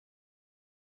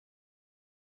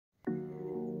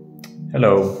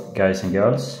Hello guys and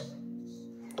girls,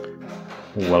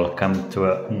 welcome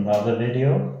to another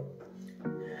video.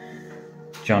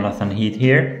 Jonatanhed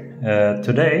here.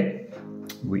 Today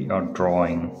we are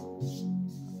drawing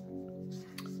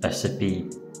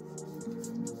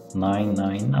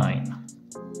SCP-999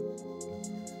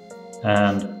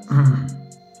 and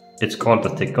it's called the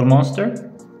Tickle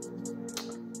monster,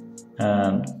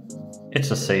 and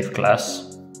it's a safe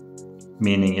class,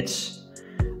 meaning it's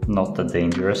not a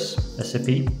dangerous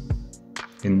SCP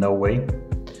in no way.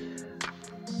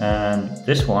 And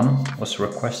this one was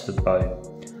requested by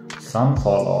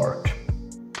Sunfall Art,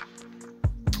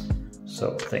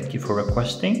 so thank you for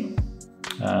requesting,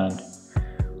 and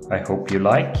I hope you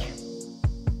like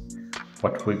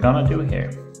what we're gonna do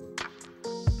here.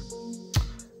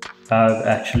 I've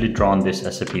actually drawn this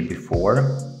SCP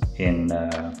before in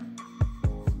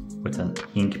with an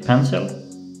ink pencil,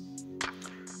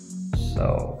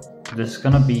 so this is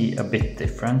gonna be a bit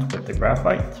different with the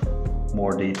graphite,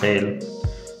 more detail,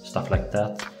 stuff like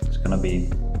that. It's gonna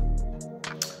be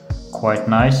quite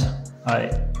nice, I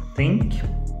think.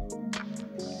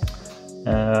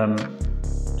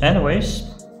 Anyways,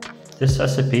 this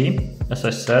SCP, as I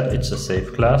said, it's a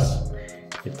safe class.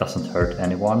 It doesn't hurt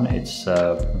anyone. It's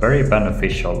a very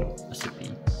beneficial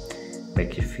SCP.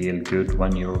 Make you feel good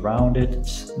when you're around it.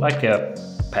 It's like a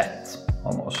pet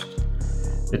almost.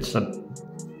 It's a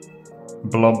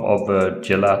blob of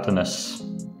gelatinous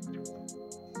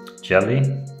jelly,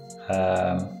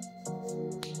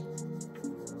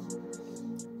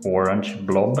 orange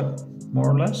blob, more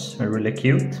or less, really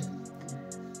cute.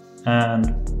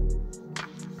 And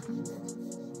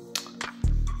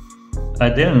I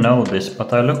didn't know this,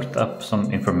 but I looked up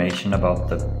some information about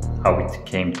how it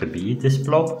came to be, this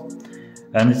blob,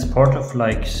 and it's part of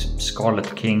like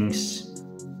Scarlet King's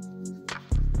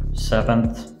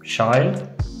 7th child.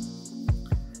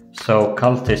 So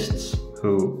cultists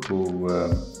who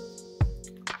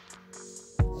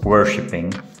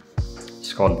worshipping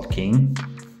Scarlet King,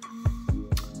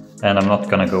 and I'm not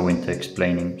gonna go into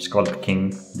explaining Scarlet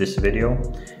King this video,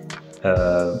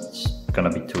 it's gonna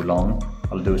be too long.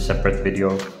 I'll do a separate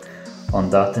video on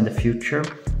that in the future.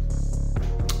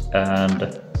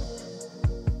 And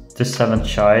this 7th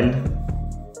child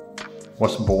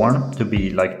was born to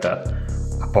be like the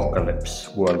apocalypse,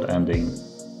 world-ending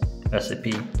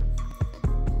SCP.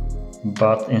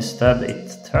 But instead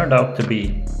it turned out to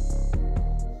be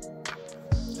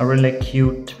a really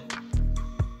cute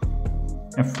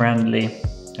and friendly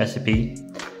SCP,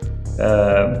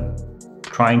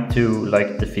 trying to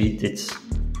like defeat its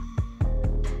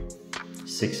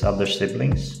 6 other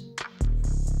siblings.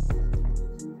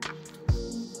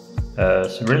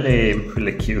 It's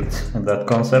really cute, and that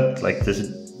concept, like this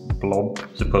blob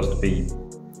supposed to be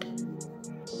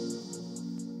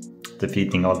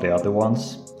defeating all the other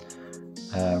ones.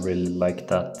 Really like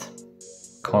that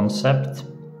concept.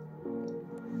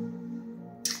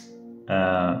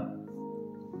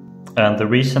 And the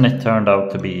reason it turned out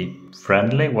to be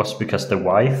friendly was because the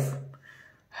wife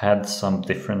had some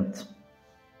different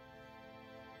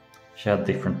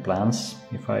plans,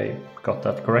 if I got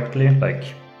that correctly.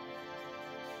 Like,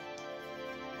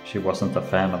 she wasn't a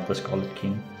fan of the Scarlet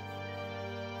King.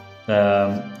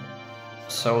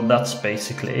 So that's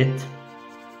basically it.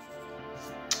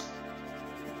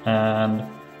 And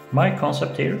my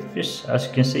concept here is, as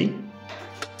you can see,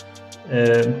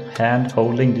 hand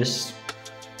holding this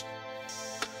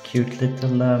cute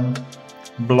little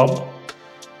blob,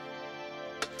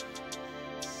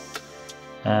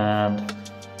 and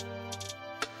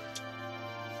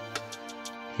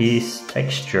his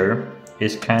texture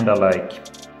is kind of like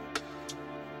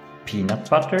peanut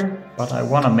butter, but I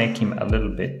want to make him a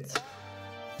little bit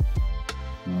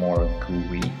more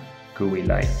gooey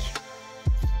like.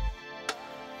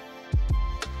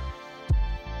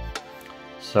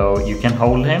 So you can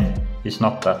hold him, he's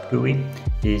not that gooey.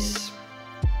 His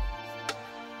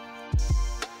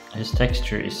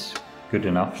texture is good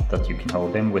enough that you can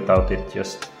hold him without it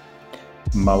just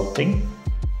melting.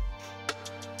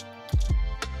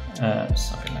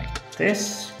 Something like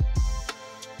this.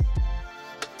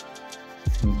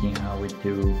 Thinking how we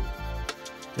do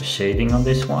the shading on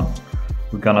this one.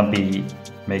 We're gonna be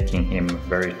making him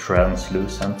very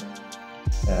translucent.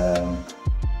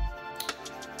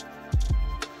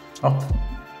 Not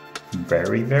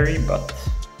very, but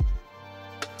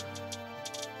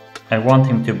I want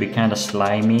him to be kind of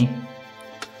slimy.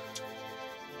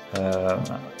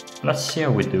 Let's see how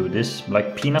we do this.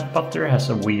 Like, peanut butter has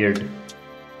a weird,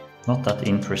 not that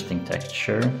interesting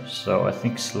texture, so I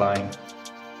think slime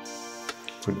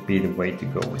would be the way to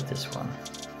go with this one.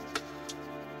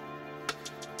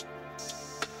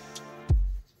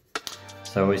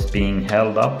 So it's being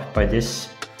held up by this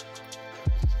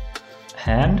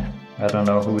hand. I don't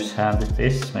know whose hand it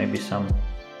is, maybe some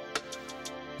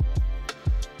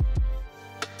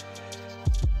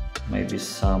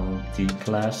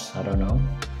D-class, I don't know.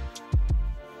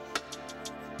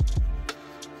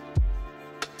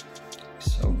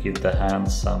 So give the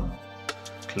hand some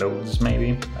clothes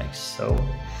maybe, like so.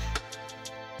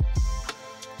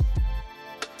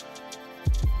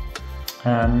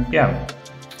 And yeah,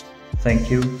 thank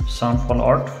you Soundfall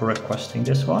Art for requesting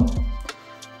this one.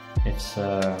 It's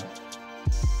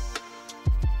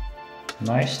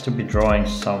nice to be drawing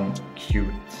some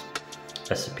cute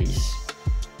SCPs,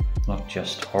 not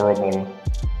just horrible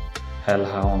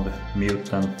hellhound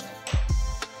mutant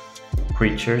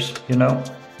creatures, you know.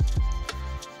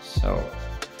 So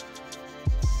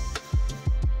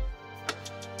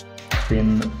it's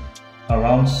been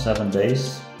around 7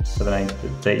 days,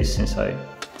 7-8 days since I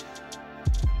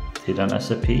did an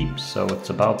SCP, so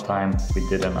it's about time we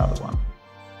did another one.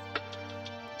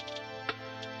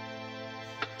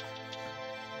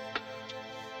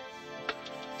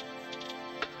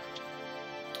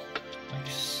 Like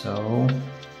so.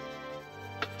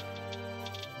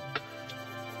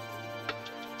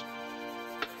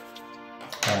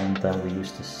 And then we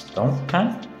use the stone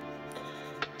pen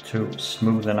to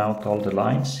smoothen out all the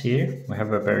lines here. We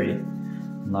have a very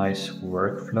nice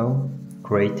workflow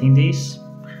creating these,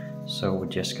 so we're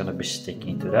just gonna be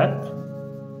sticking to that.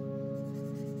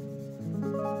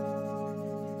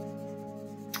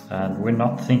 And we're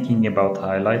not thinking about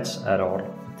highlights at all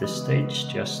at this stage,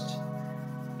 just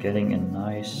getting a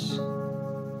nice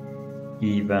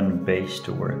even base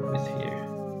to work with here.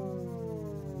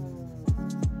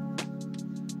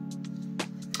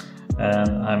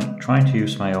 And I'm trying to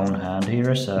use my own hand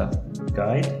here as a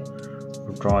guide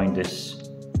for drawing this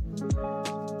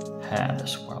hand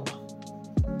as well.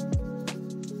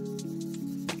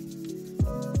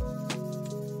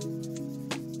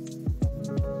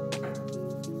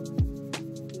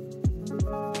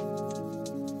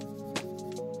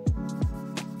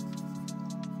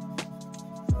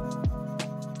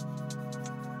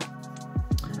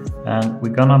 And we're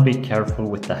gonna be careful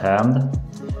with the hand,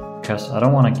 because I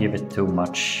don't want to give it too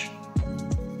much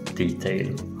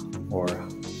detail or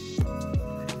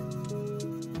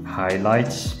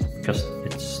highlights, because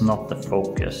it's not the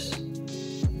focus of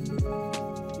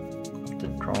the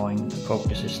drawing. The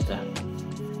focus is the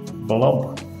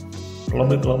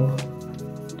blobby blob.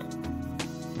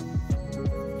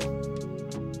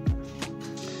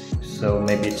 So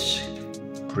maybe it's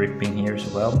dripping here as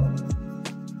well.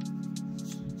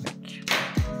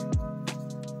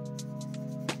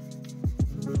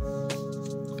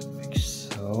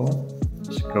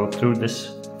 Let's go through this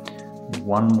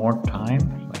one more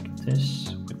time, like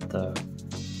this, with the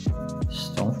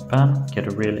stone pen. Get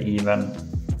a real even,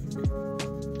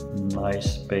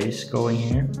 nice base going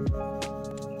here.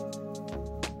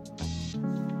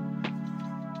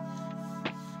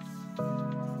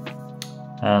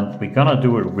 And we're gonna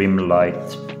do a rim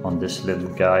light on this little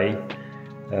guy.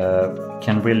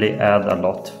 Can really add a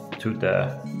lot to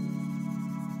the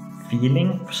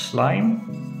feeling of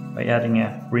slime by adding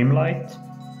a rim light.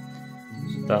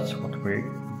 So that's what we're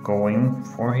going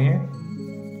for here.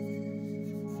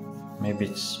 Maybe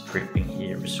it's dripping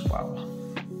here as well,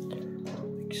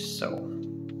 like so.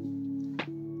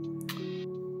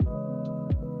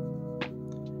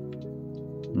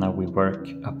 Now we work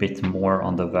a bit more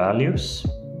on the values.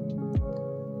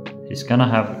 He's gonna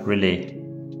have really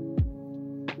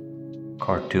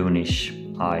cartoonish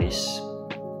eyes,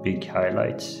 big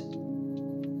highlights.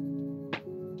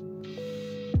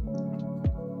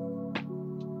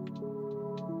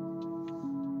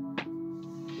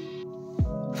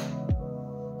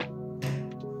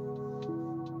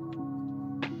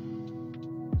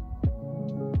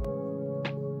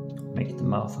 Make the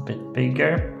mouth a bit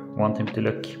bigger. Want him to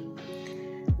look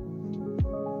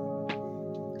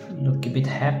a bit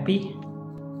happy.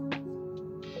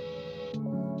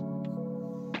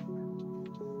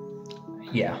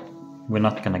 Yeah, we're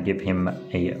not gonna give him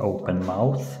an open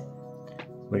mouth.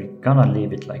 We're gonna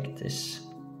leave it like this.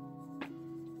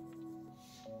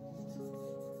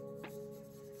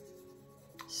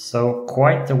 So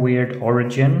quite a weird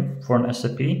origin for an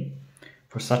SCP.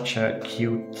 For such a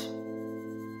cute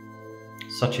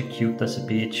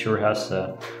SCP, it sure has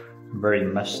a very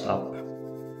messed up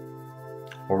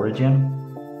origin.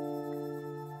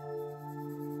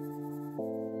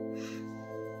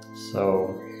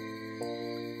 So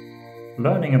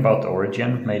learning about the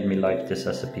origin made me like this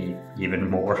SCP even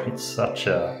more. It's such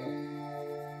a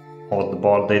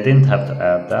oddball. They didn't have to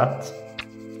add that.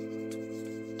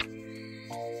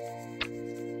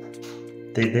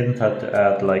 they didn't have to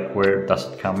add like where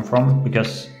does it come from,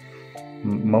 because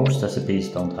most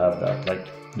SCPs don't have that, like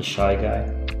the shy guy.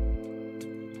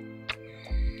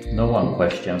 No one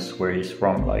questions where he's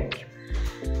from, like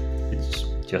it's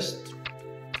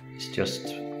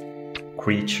just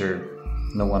creature.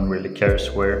 No one really cares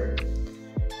where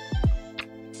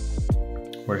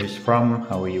he's from,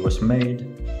 how he was made.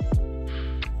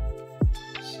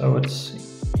 So it's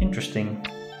interesting.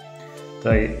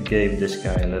 They gave this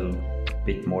guy a little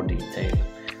bit more detail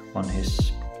on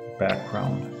his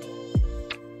background.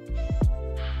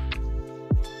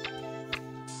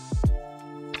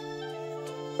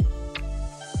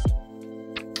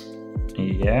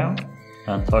 Yeah,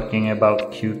 and talking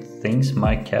about cute things,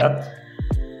 my cat,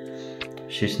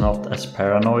 she's not as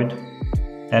paranoid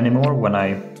anymore when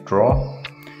I draw.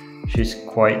 She's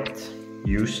quite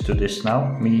used to this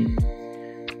now, me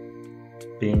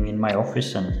being in my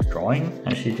office and drawing,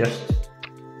 and she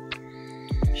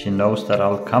knows that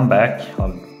I'll come back. I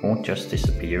won't just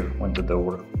disappear when the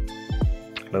door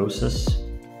closes.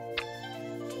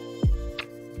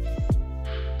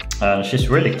 And she's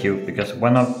really cute, because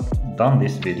when I've done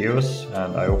these videos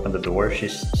and I open the door,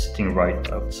 she's sitting right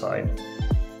outside.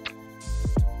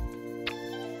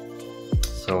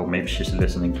 So maybe she's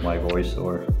listening to my voice,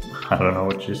 or I don't know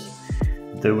what she's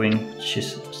doing.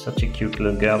 She's such a cute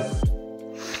little girl.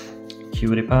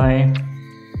 Cutie pie.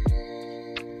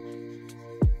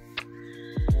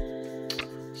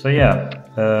 So yeah,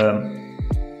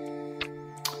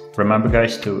 remember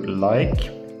guys to like,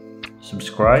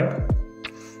 subscribe,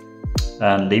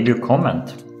 and leave your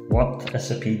comment. What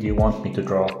SCP do you want me to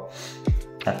draw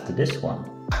after this one?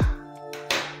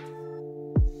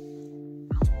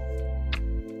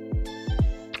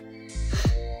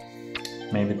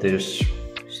 Maybe there's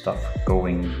stuff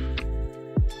going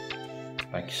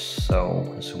like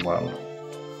so as well,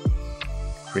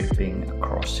 dripping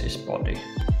across his body.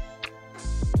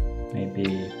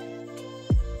 Maybe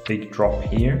big drop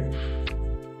here.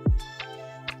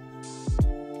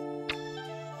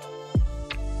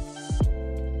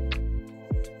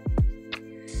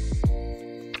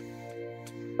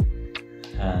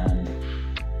 And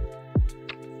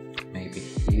maybe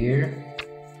here.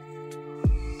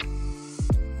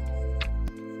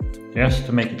 Just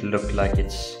to make it look like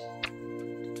it's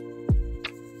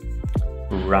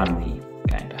runny,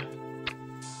 kinda.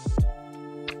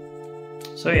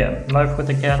 So yeah, life with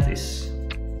a cat is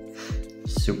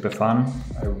super fun.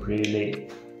 I really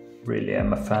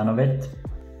am a fan of it.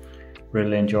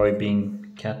 Really enjoy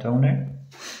being cat owner.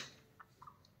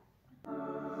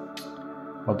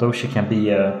 Although she can be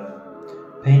a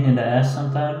pain in the ass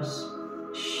sometimes,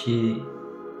 she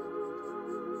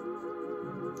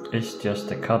is just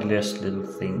the cuddliest little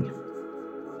thing.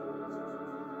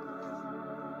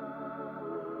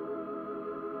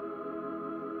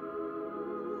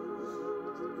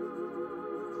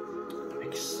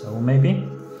 Like so, maybe.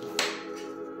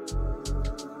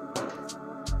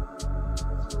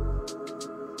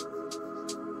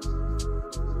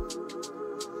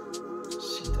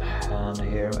 See the hand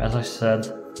here. As I said,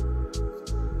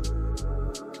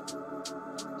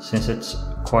 since it's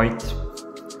quite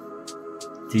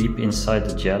deep inside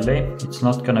the jelly, it's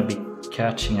not gonna be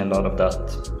catching a lot of that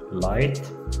light.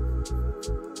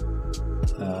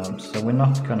 So we're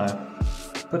not gonna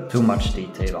put too much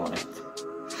detail on it.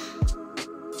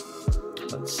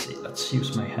 Let's see, let's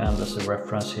use my hand as a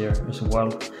reference here as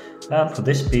well. And for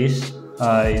this piece,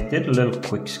 I did a little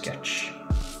quick sketch.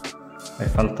 I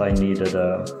felt I needed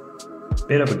a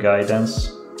bit of a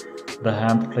guidance, the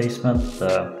hand placement,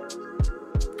 the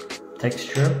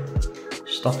texture,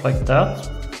 stuff like that.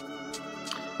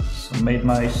 So made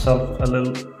myself a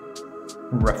little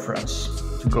reference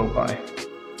to go by.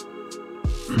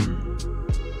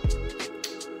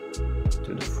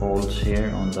 Do the folds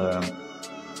here on the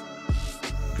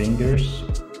fingers,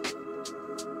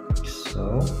 like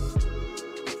so.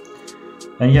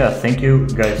 And yeah, thank you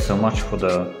guys so much for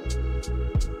the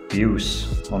views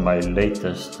on my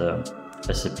latest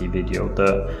SCP video.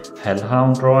 The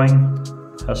Hellhound drawing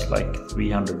has like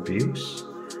 300 views,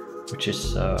 which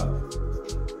is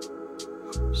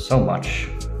so much.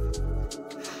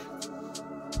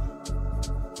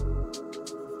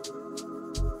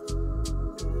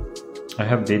 I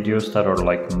have videos that are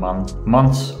like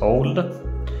months old,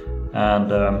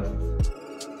 and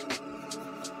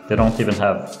they don't even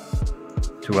have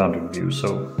 200 views,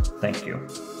 so thank you.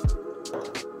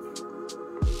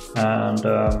 And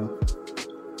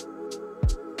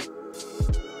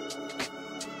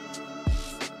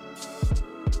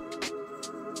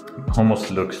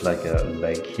almost looks like a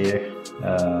leg here.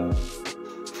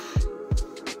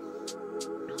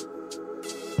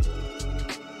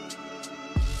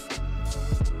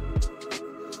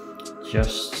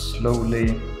 just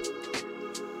slowly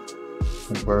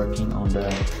working on the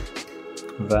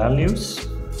values.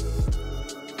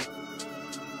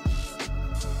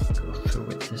 Go through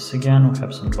with this again. We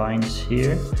have some lines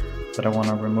here that I want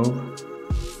to remove,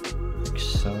 like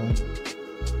so.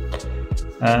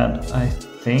 And I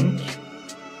think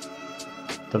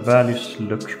the values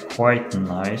look quite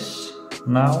nice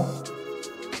now.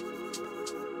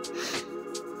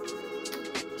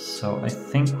 So I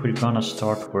think we're gonna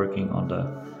start working on the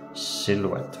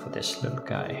silhouette for this little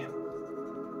guy.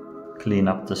 Clean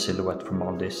up the silhouette from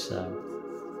all this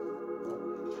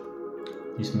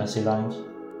these messy lines.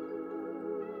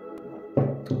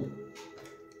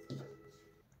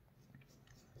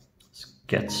 Let's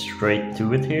get straight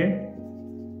to it here.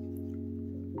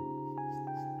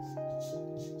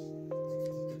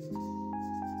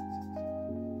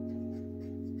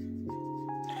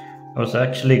 I was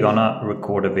actually gonna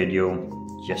record a video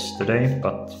yesterday,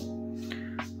 but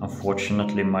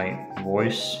unfortunately my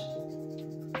voice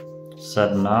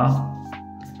said nah,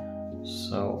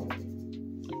 so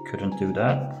I couldn't do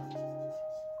that.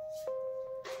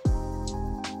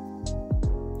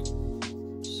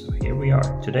 So here we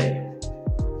are today,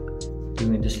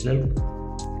 doing this little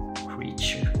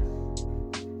creature.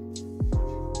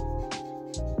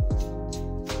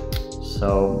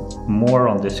 So more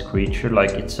on this creature,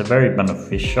 like it's a very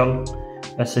beneficial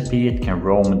SCP. It can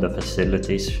roam in the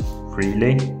facilities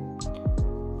freely.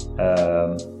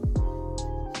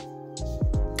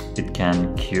 It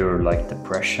can cure like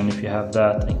depression if you have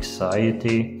that,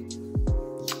 anxiety.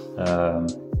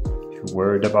 If you're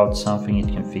worried about something, it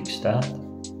can fix that.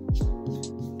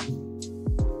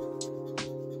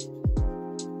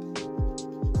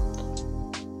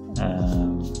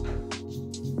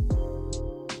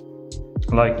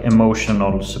 Like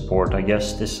emotional support, I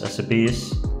guess this SCP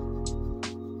is.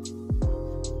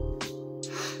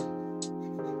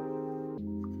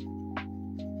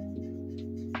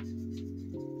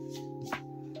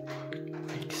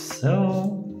 Like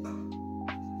so.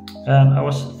 And I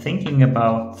was thinking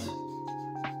about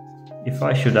if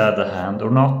I should add a hand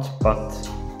or not, but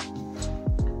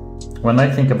when I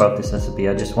think about this SCP,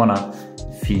 I just wanna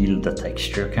feel the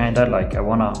texture, kinda like I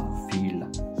wanna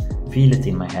feel it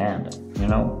in my hand, you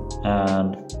know.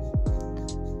 And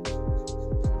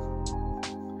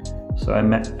so I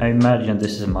imagine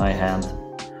this is my hand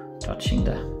touching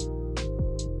the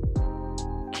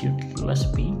cute little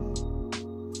SCP.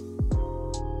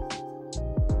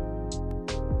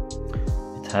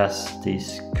 It has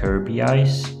these Kirby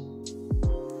eyes,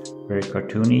 very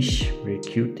cartoonish, very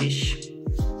cutish.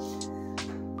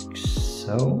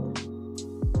 So.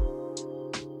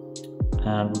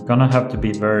 And we're gonna have to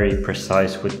be very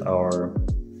precise with our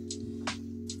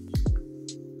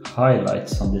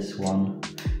highlights on this one,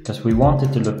 because we want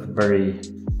it to look very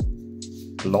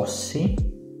glossy.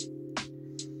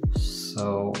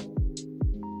 So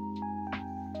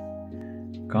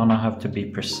gonna have to be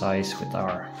precise with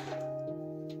our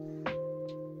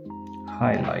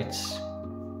highlights.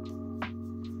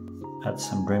 Add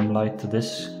some brim light to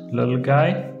this little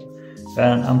guy,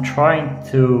 and I'm trying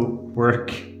to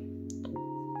work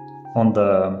on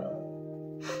the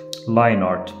line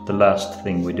art, the last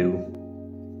thing we do,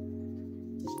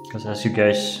 because as you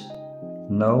guys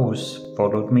know who's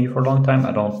followed me for a long time,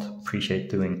 I don't appreciate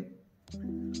doing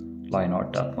line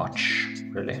art that much,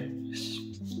 really.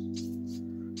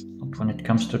 Not when it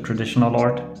comes to traditional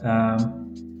art.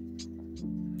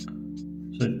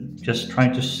 So just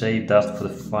trying to save that for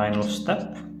the final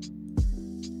step.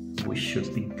 We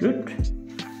should be good.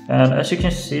 And as you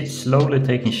can see, it's slowly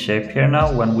taking shape here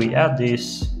now. When we add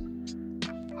these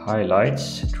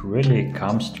highlights, it really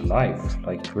comes to life,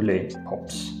 like it really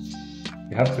pops.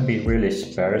 You have to be really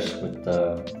sparse with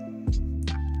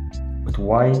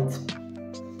white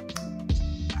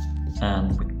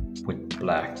and with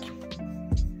black.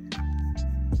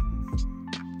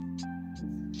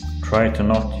 Try to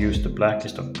not use the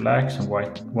blackest of blacks and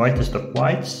whitest of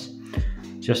whites.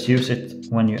 Just use it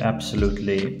when you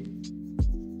absolutely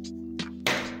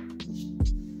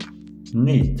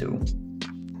need to.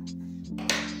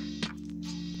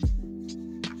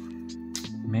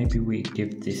 Maybe we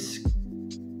give this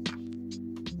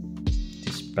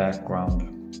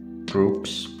background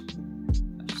groups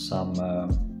some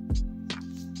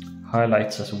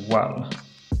highlights as well.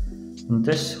 And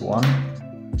this one,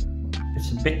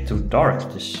 it's a bit too dark,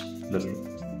 this little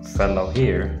fellow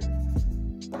here.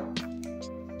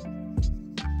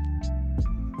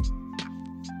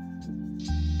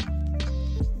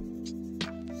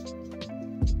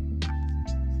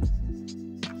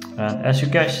 And as you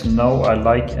guys know, I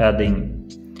like adding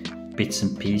bits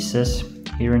and pieces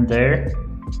here and there.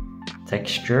 It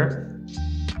texture.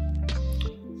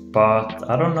 But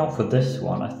I don't know for this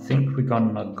one. I think we're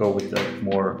gonna go with a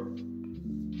more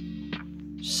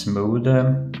smooth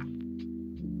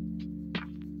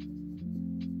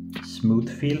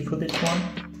feel for this one.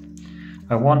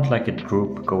 I want like a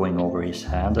droop going over his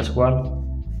hand as well.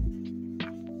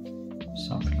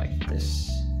 Something like this.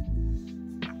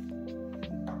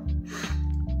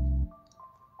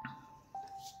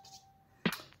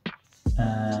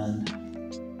 And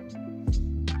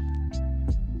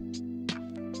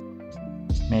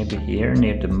maybe here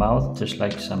near the mouth there's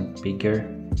like some bigger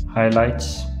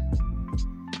highlights.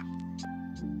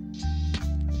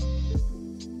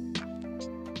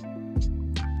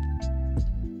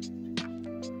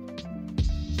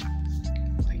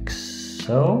 Like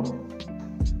so.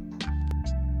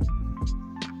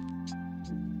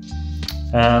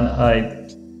 And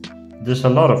there's a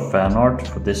lot of fan art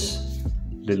for this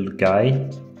little guy,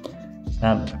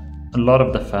 and a lot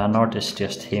of the fan art is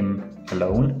just him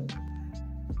alone,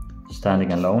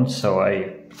 standing alone, so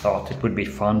I thought it would be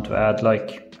fun to add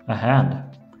like a hand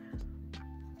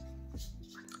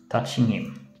touching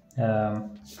him.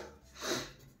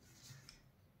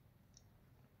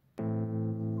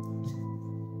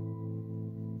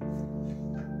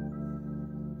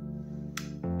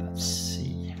 Let's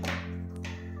see,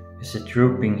 is it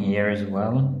drooping here as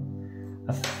well?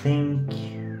 I think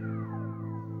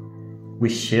we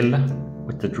chill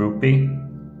with the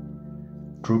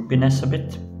droopiness a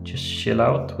bit, just chill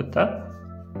out with that,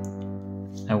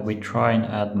 and we try and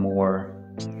add more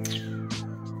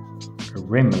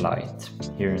rim light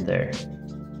here and there.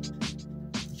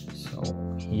 So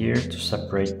here to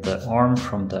separate the arm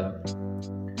from the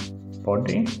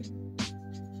body.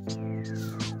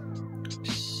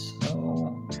 So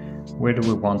where do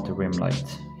we want the rim light?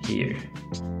 Here.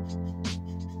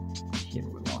 Here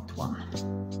we want one.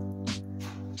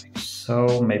 Like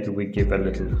so, maybe we give a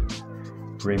little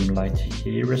rim light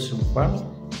here as well.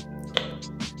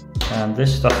 And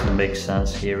this doesn't make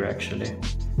sense here actually.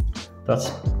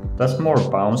 That's more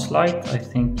bounce light, I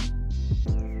think.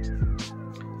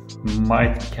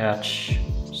 Might catch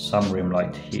some rim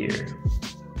light here.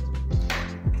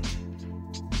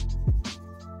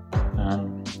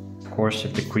 And of course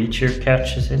if the creature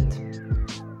catches it,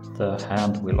 the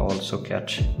hand will also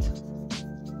catch it.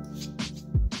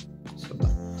 So the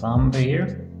thumb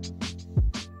here,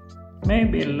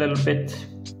 maybe a little bit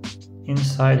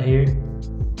inside here,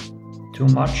 too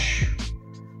much.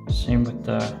 Same with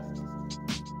the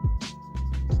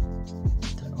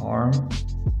arm,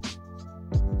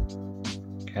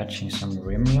 catching some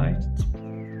rim light.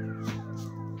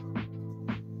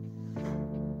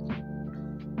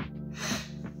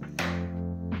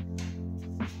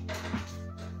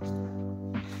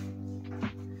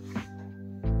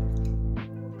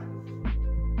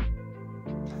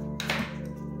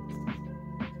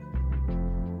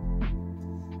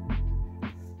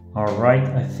 Alright,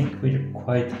 I think we're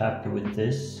quite happy with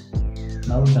this.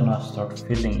 Now we're gonna start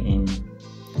filling in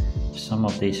some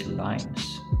of these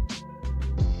lines.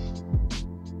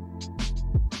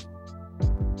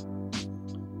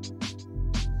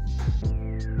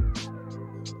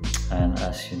 And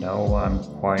as you know,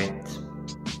 it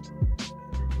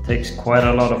takes quite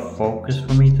a lot of focus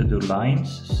for me to do lines,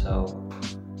 so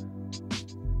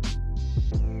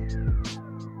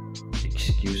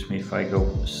excuse me if I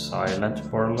go silent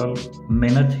for a little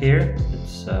minute here.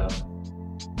 It's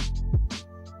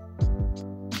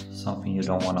something you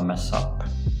don't want to mess up.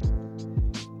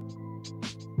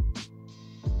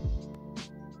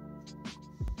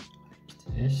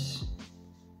 Like this.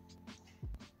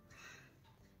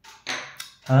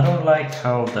 I don't like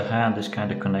how the hand is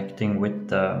kind of connecting with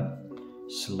the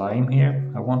slime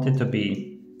here. I want it to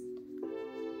be,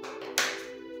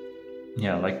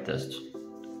 yeah, like this.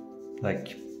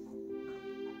 Like,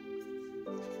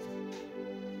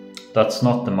 that's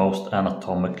not the most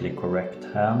anatomically correct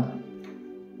hand,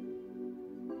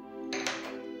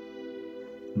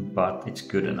 but it's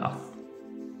good enough.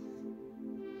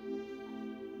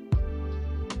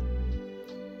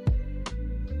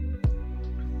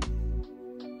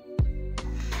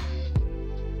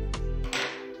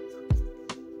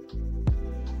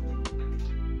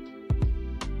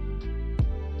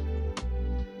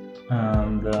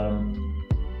 And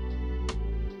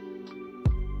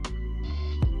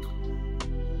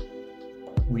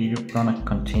we're gonna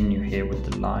continue here with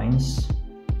the lines.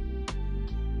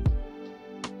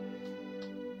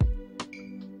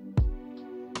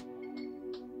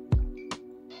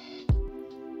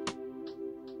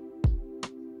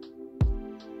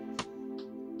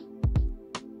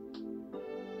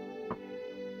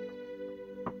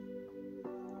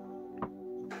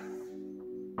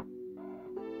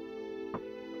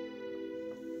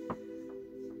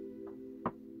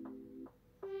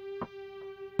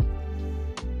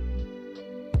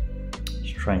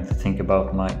 trying to think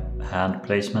about my hand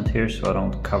placement here so I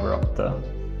don't cover up the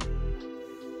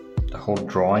whole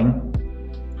drawing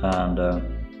and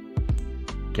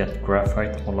get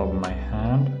graphite all over my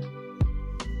hand.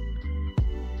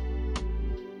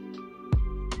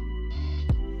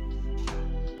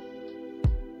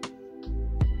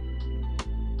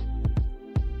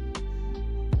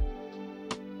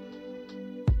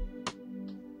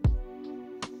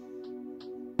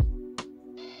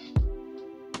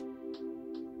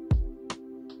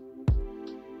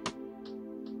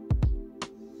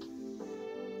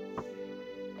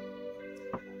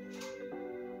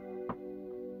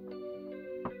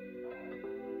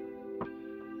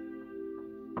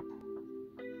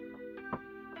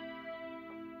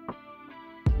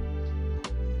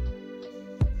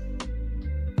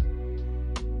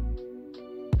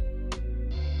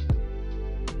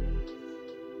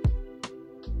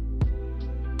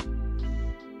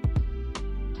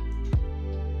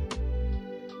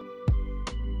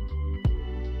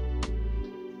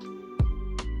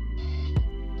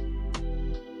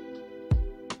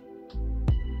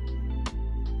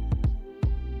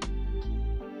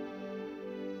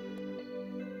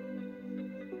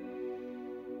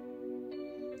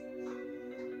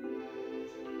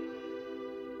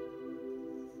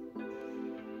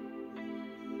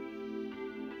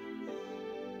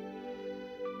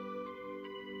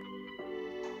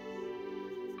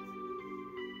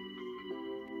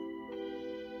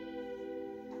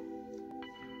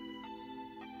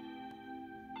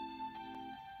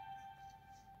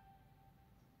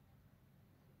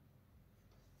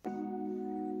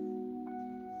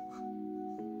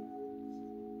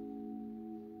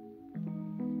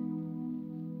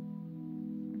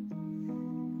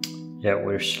 Yeah,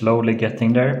 we're slowly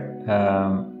getting there.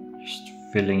 Just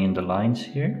filling in the lines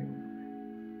here.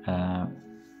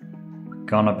 We're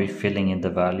gonna be filling in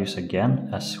the values again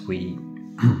as we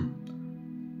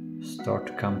start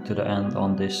to come to the end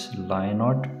on this line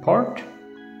art part.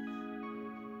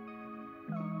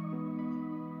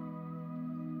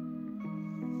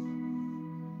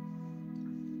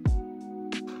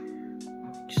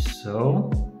 So,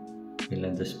 fill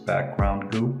in this background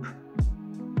goop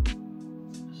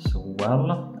so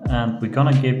well, and we're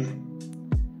gonna give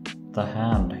the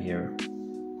hand here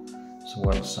as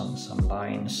well some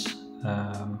lines.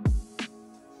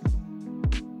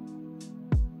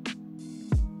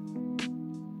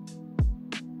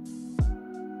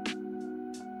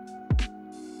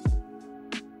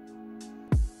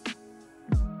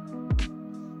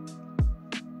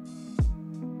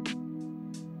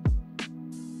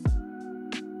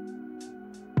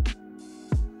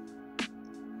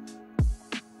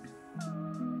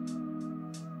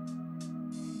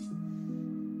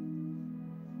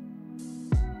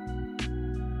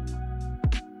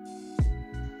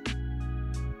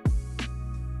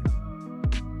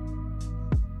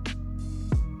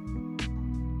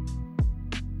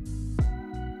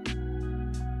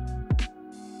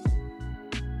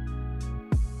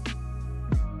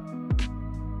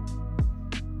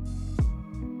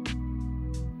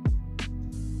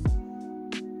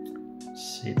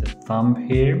 See the thumb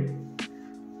here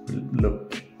will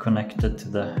look connected to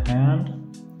the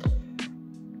hand.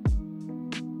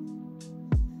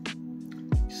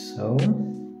 So.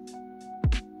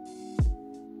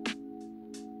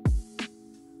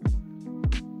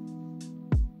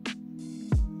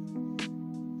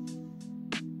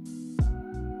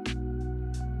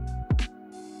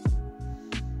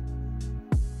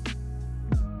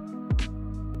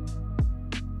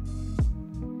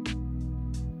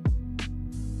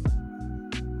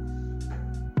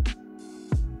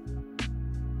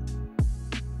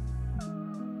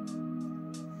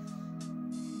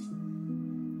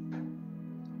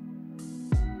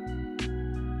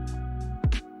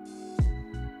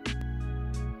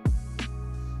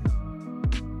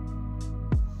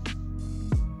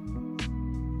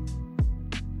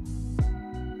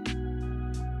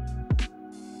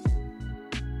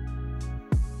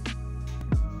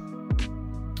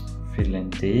 Fill in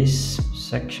these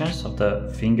sections of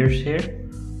the fingers here,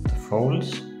 the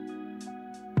folds.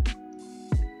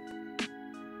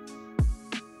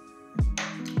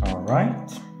 All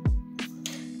right.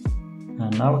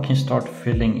 And now we can start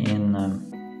filling in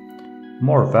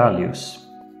more values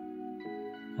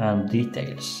and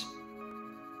details.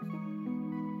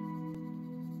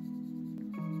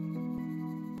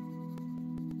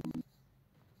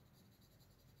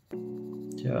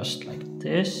 Just like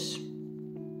this.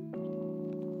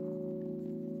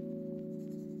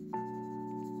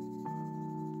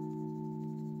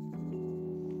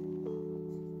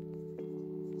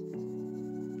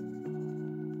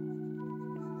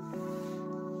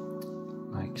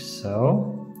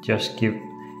 so. Just give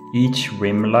each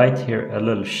rim light here a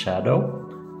little shadow,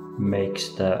 makes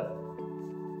the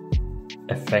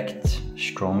effect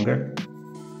stronger.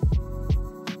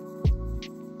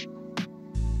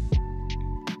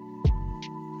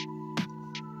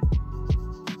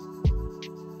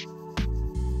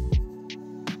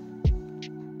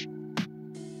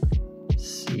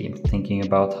 See, I'm thinking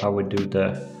about how we do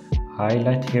the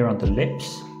highlight here on the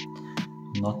lips.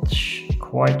 Not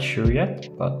quite sure yet,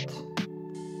 but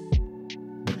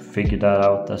we'll figure that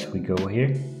out as we go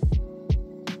here.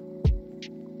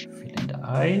 Fill in the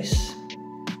eyes,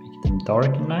 make them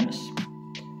dark and nice.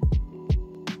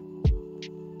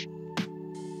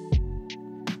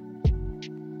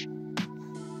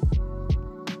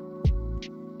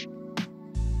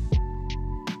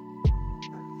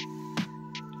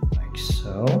 Like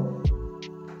so.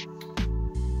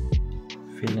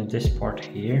 Fill in this part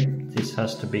here. This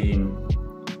has to be in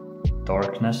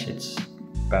darkness, it's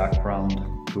background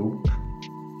goop.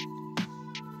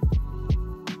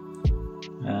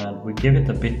 And we give it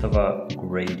a bit of a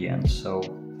gradient, so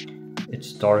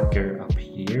it's darker up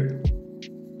here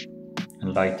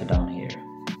and lighter down here.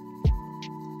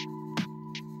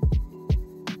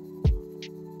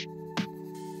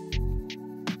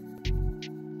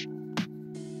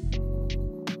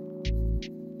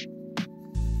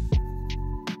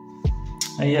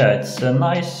 Yeah, it's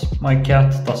nice. My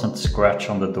cat doesn't scratch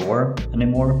on the door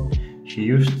anymore. She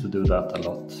used to do that a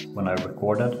lot when I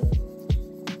recorded.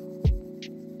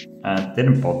 And it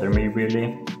didn't bother me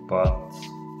really, but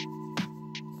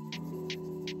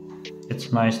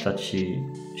it's nice that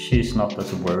she's not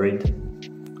as worried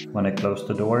when I close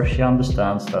the door. She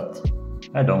understands that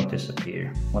I don't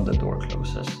disappear when the door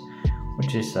closes,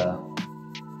 which is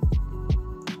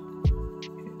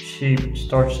she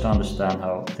starts to understand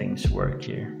how things work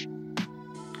here.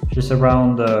 She's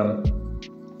around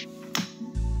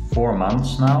 4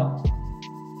 months now.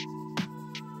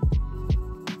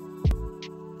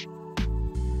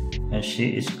 And she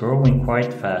is growing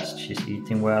quite fast. She's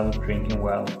eating well, drinking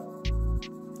well,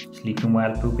 sleeping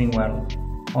well, pooping well,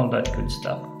 all that good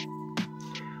stuff.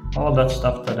 All that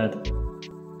stuff that a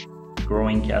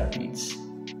growing cat needs.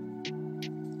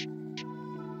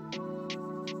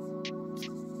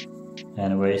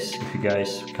 Anyways, if you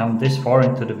guys come this far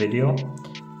into the video,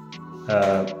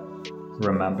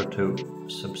 remember to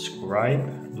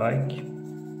subscribe, like,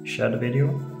 share the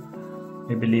video,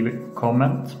 maybe leave a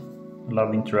comment. I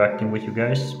love interacting with you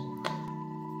guys.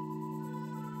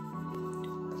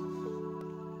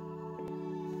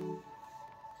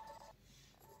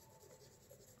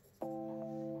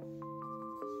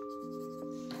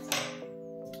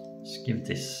 Let's give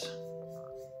this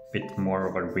a bit more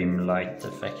of a rim light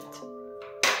effect.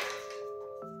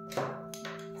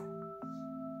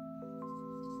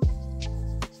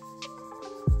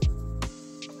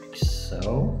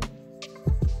 So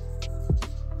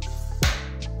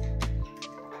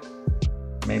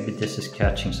maybe this is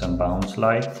catching some bounce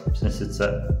light, since it's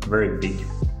a very big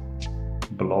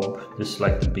blob. This is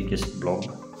like the biggest blob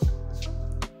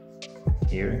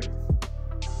here,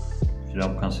 if you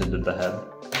don't consider the head.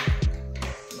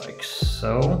 Like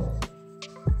so.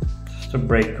 Just to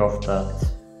break off that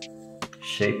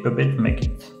shape a bit, make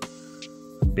it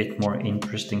a bit more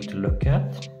interesting to look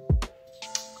at.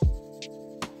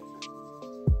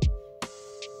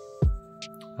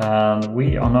 And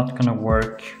we are not going to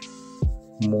work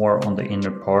more on the inner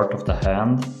part of the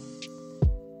hand,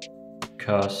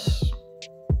 because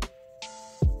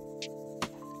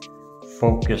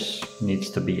focus needs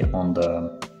to be on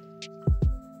the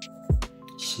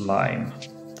slime.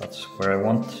 That's where I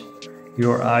want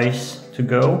your eyes to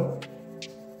go.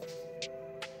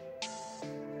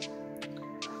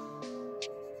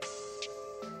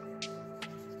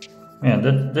 Yeah,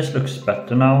 this looks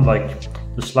better now. Like,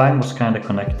 the slime was kind of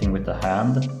connecting with the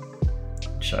hand,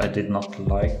 which I did not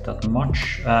like that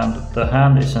much, and the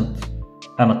hand isn't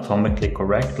anatomically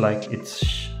correct. Like, it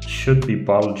should be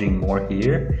bulging more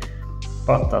here,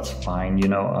 but that's fine, you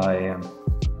know.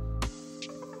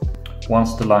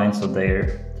 Once the lines are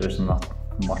there, there's not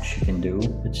much you can do.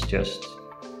 It's just,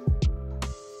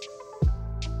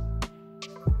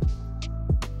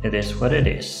 it is what it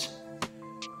is.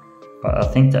 But I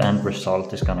think the end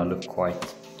result is gonna look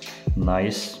quite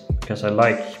nice, because I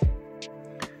like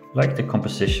the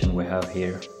composition we have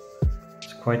here.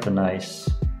 It's quite a nice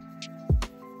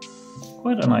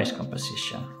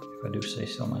composition, if I do say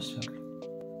so myself.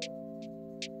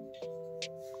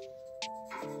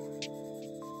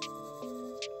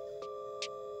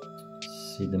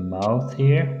 See the mouth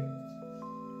here,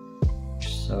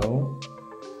 so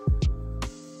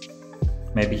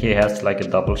Maybe he has like a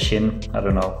double chin, I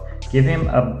don't know. Give him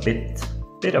a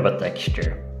bit of a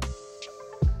texture.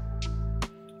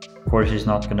 Of course he's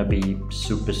not gonna be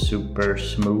super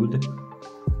smooth.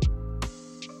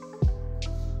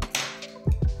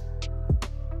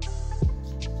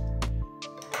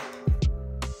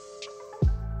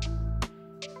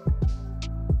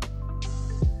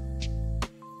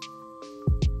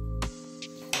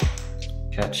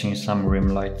 Catching some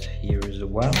rim light here as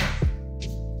well.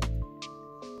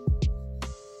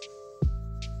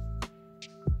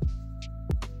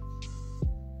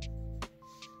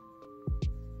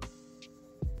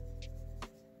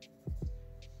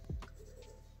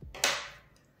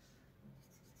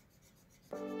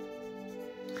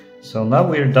 So now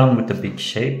we're done with the big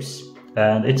shapes,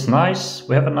 and it's nice.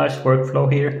 We have a nice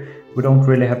workflow here. We don't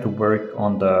really have to work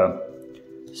on the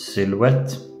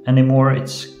silhouette anymore.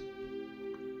 It's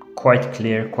quite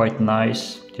clear, quite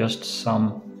nice. Just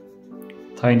some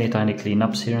tiny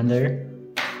cleanups here and there.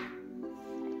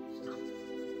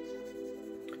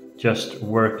 Just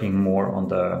working more on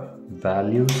the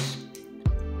values,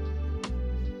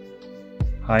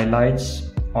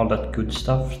 highlights, all that good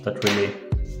stuff that really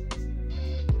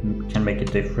can make a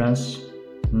difference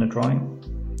in the drawing.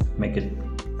 Make a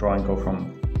drawing go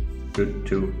from good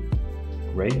to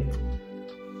great.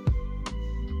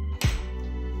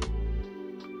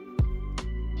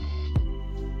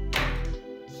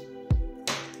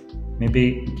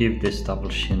 Maybe give this double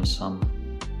chin some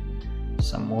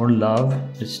more love.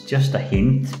 It's just a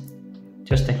hint.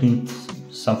 Just a hint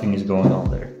something is going on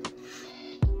there.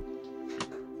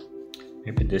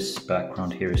 Maybe this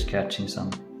background here is catching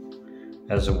some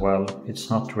as well. It's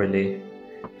not really,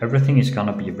 everything is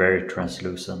gonna be very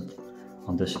translucent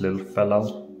on this little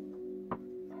fellow.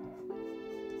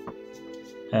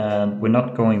 And we're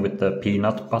not going with the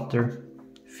peanut butter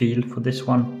feel for this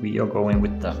one. We are going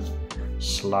with the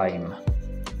slime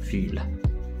feel.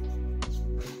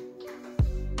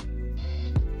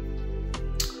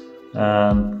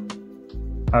 And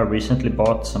I recently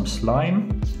bought some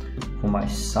slime for my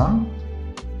son,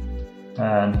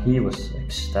 and he was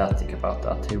ecstatic about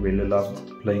that. He really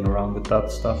loved playing around with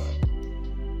that stuff.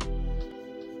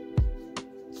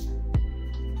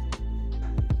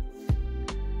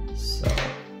 So,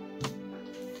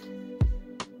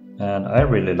 and I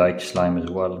really like slime as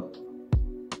well,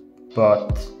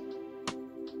 but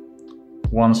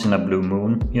once in a blue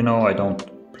moon, you know, I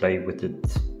don't play with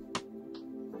it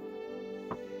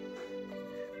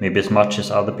maybe as much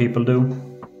as other people do.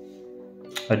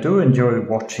 I do enjoy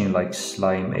watching like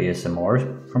slime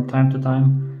ASMR from time to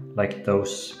time, like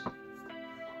those,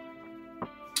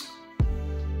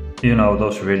 you know,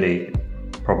 those really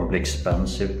probably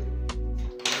expensive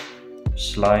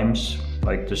slimes.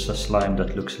 Like there's a slime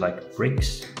that looks like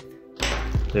bricks,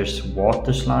 there's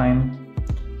water slime,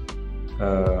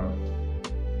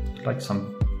 like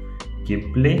some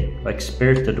Ghibli, like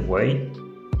Spirited Away,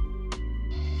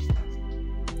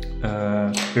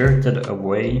 Spirited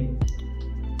Away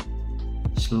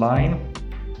slime.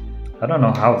 I don't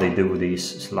know how they do these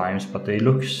slimes, but they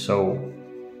look so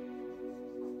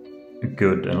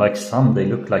good, and like some they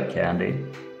look like candy.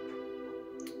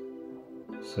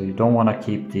 So you don't want to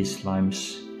keep these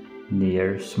slimes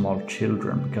near small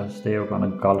children because they are gonna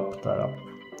gulp that up.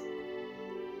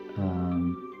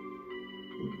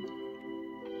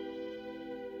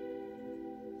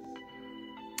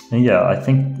 And yeah, I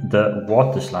think the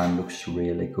water slime looks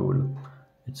really cool.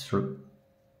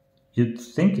 You'd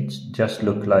think it just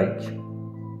looked like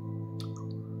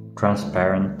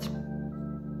transparent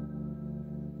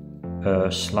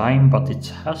slime, but it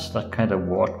has that kind of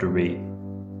watery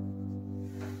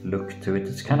look to it.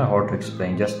 It's kind of hard to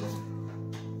explain. Just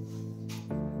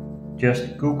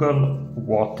Google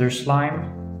water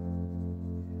slime,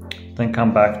 then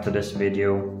come back to this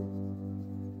video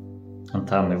and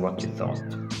tell me what you thought.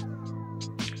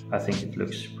 I think it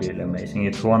looks really amazing.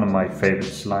 It's one of my favorite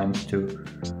slimes to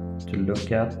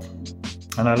look at,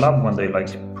 and I love when they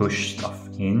like push stuff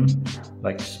in,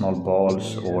 like small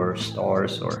balls or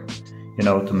stars, or you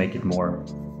know, to make it more,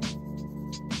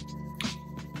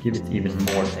 give it even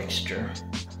more texture.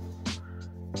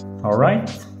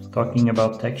 Alright, talking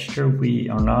about texture, we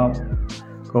are now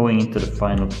going into the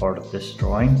final part of this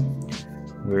drawing.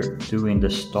 We're doing the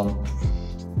stomp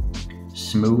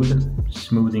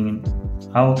smoothing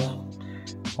out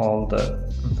all the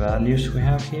values we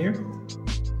have here.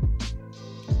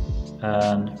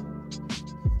 And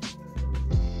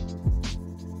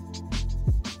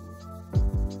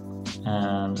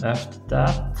after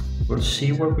that, we'll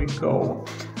see where we go.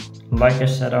 Like I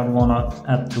said, I don't want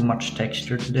to add too much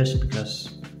texture to this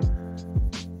because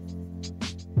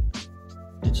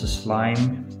it's it's a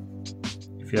slime.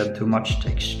 If you add too much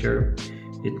texture,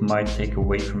 it might take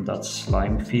away from that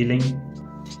slime feeling.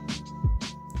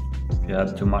 If you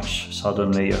add too much,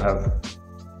 suddenly you have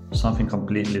something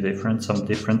completely different, some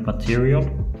different material.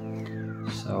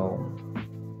 So,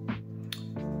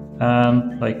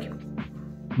 and like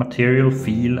material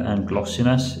feel and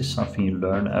glossiness is something you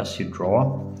learn as you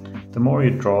draw. The more you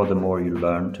draw, the more you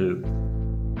learn to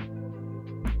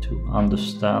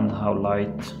understand how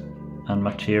light and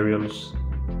materials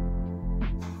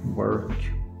work.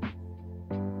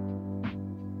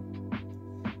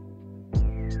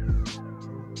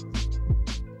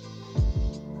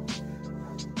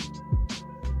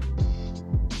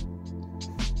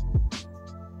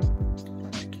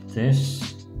 Like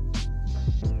this.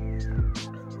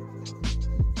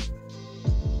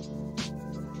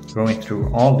 Going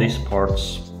through all these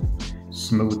parts,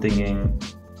 smoothing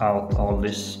out all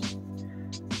this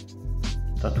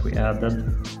that we added.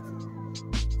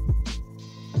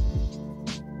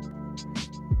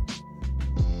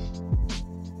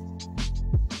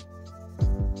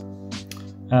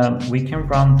 And we can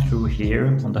run through here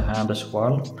on the hand as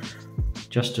well,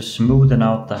 just to smoothen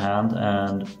out the hand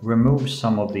and remove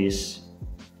some of these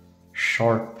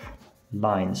sharp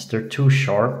lines. They're too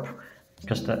sharp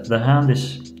because the hand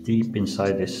is deep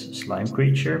inside this slime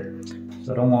creature,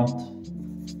 so I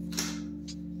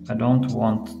don't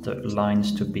want the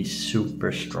lines to be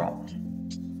super strong.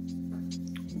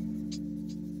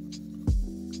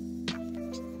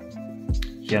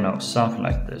 You know, something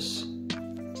like this.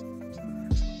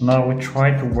 Now we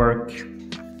try to work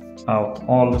out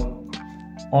all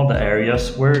the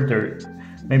areas where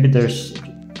there's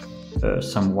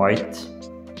some white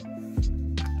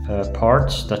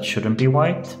parts that shouldn't be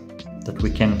white, that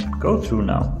we can go through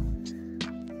now.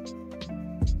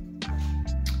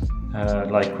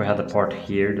 Like we had a part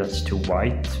here that's too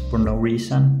white for no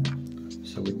reason,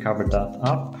 so we covered that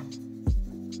up.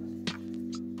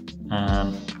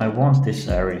 And I want this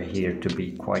area here to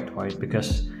be quite white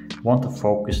because I want the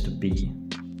focus to be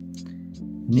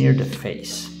near the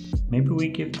face. Maybe we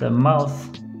give the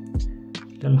mouth a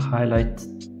little highlight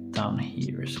down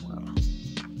here as well,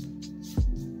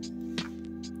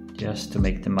 just to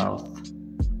make the mouth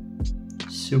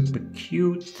super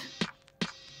cute,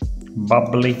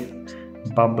 bubbly,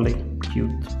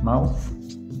 cute mouth.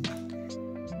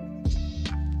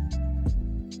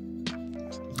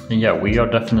 And yeah, we are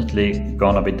definitely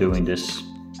gonna be doing this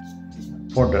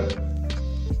for the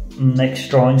next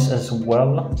drawings as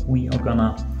well. We are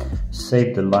gonna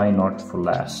save the line art for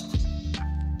last,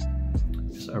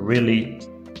 because I really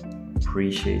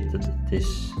appreciated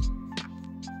this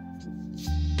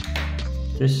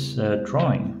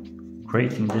drawing,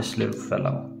 creating this little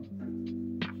fellow.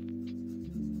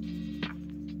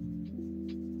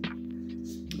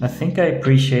 I think I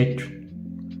appreciate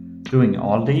doing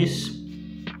all these,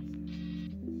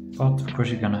 but of course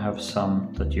you're gonna have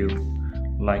some that you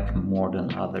like more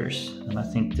than others, and I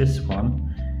think this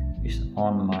one is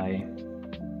on my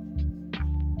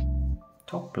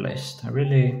top list. I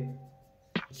really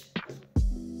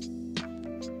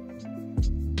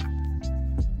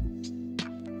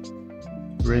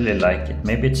like it.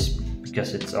 Maybe it's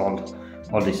because it's all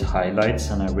these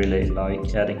highlights, and I really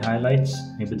like adding highlights.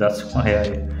 Maybe that's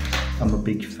why I'm a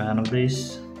big fan of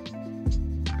these,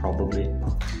 probably.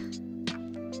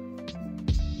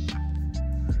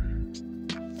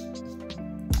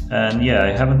 And yeah,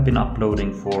 I haven't been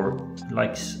uploading for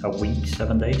like a week,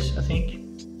 7 days, I think.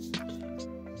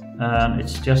 And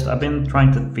it's just, I've been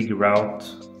trying to figure out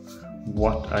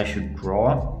what I should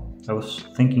draw. I was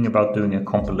thinking about doing a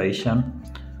compilation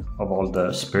of all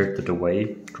the Spirited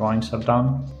Away drawings I've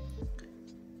done,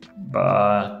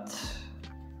 but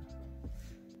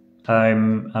I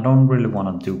don't really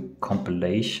want to do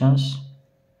compilations.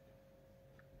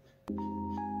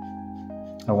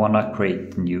 I want to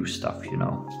create new stuff, you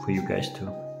know, for you guys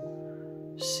to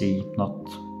see, not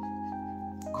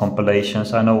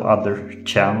compilations. I know other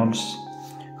channels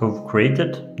who've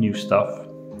created new stuff.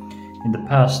 In the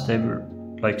past, they were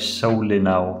like solely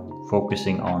now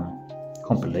focusing on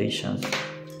compilations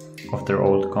of their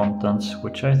old contents,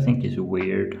 which I think is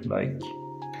weird. Like,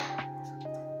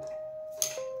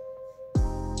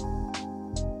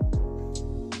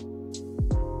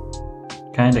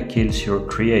 kind of kills your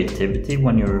creativity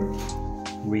when you're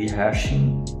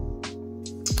rehashing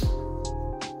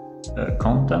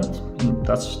content. And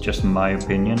that's just my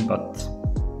opinion, but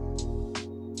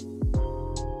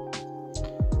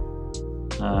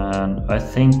and I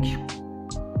think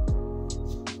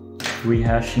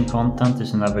rehashing content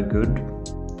is never good.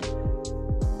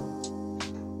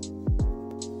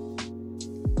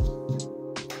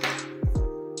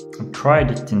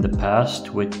 tried it in the past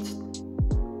with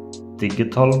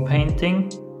digital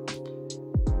painting,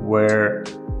 where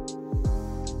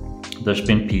there's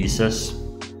been pieces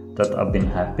that I've been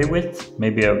happy with.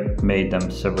 Maybe I've made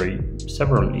them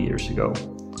several years ago,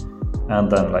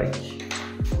 and then like,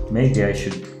 maybe I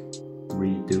should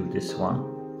redo this one.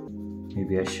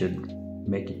 Maybe I should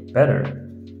make it better.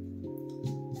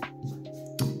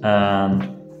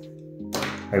 And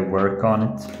I work on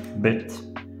it a bit,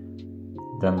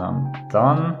 then I'm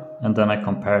done, and then I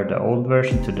compare the old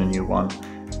version to the new one,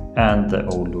 and the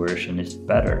old version is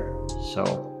better. So,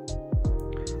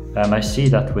 and I see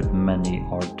that with many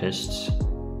artists,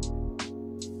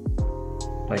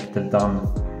 like they've done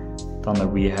a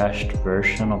rehashed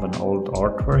version of an old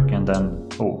artwork, and then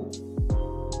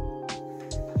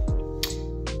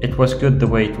it was good the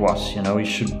way it was, you know. You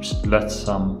should let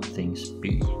some things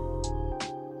be,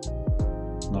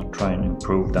 not try and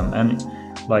improve them. And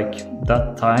like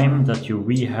that time that you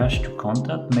rehashed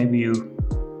content, maybe you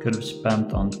could have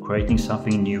spent on creating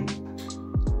something new.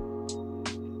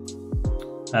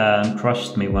 And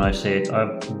trust me when I say it,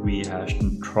 I've rehashed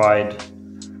and tried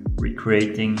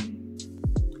recreating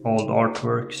old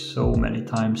artworks so many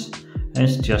times, and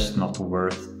it's just not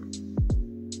worth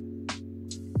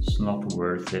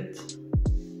it.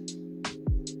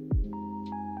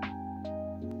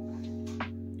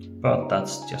 But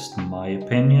that's just my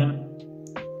opinion.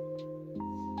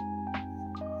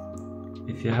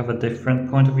 If you have a different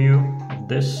point of view of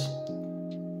this,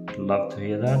 I'd love to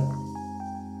hear that.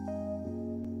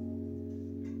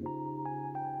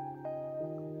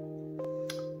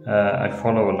 I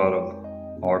follow a lot of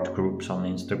art groups on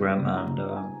Instagram and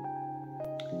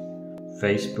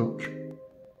Facebook,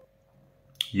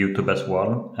 YouTube as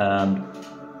well, and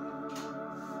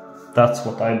that's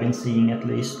what I've been seeing, at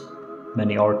least.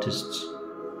 Many artists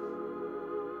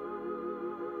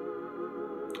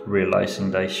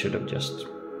realizing they should have just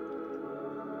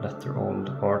let their old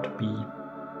art be.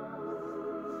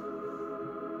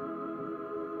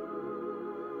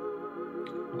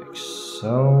 Like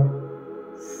so.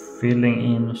 Filling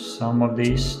in some of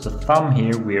these. The thumb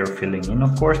here we are filling in,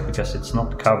 of course, because it's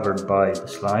not covered by the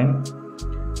slime.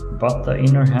 But the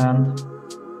inner hand,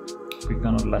 we're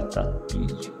gonna let that be.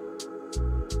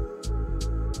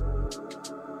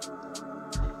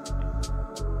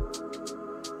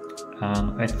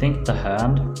 And I think the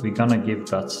hand, we're gonna give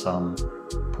that some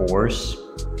pores,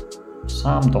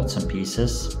 some dots and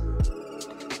pieces.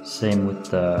 Same with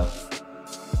the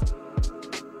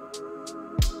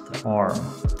arm,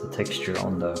 the texture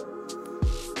on the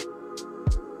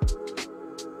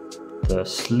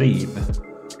sleeve.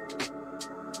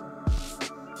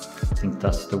 I think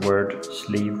that's the word,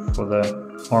 sleeve, for the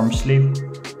arm sleeve.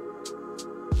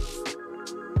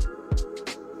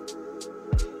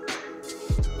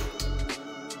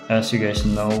 As you guys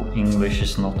know, English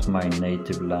is not my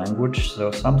native language,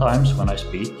 so sometimes when I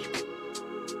speak,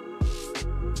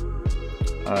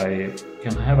 I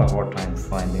can have a hard time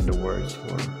finding the words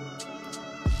for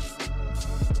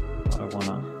what I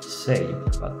wanna say,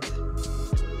 but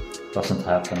it doesn't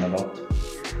happen a lot.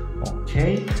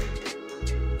 Okay,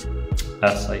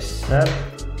 as I said,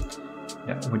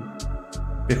 yeah,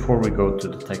 before we go to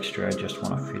the texture, I just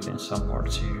wanna fill in some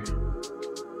parts here.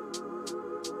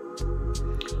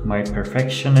 My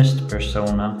perfectionist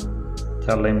persona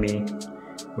telling me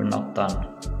we're not done.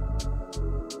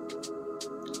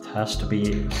 It has to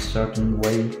be a certain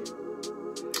way,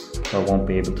 or I won't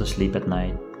be able to sleep at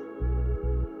night.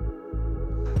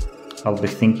 I'll be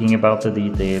thinking about the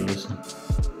details.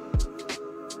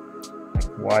 Like,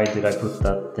 why did I put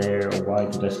that there, or why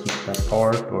did I skip that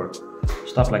part, or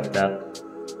stuff like that.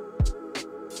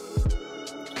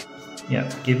 Yeah,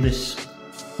 give this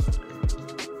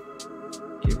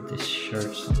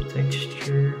shirt some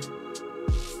texture.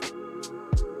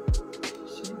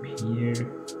 Same here.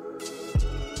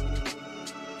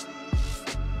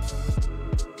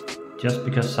 Just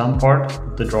because some part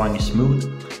of the drawing is smooth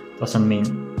doesn't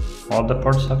mean all the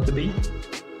parts have to be.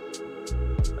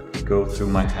 Let me go through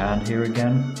my hand here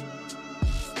again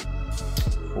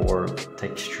for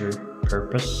texture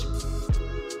purpose.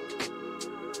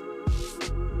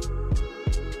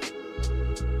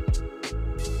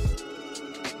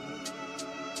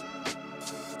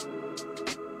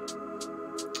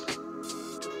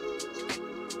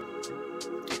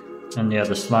 And yeah,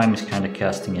 the slime is kind of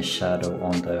casting a shadow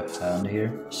on the hand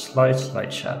here.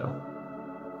 Slight shadow.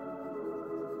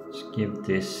 Let's give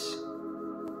this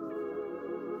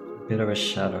a bit of a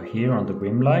shadow here on the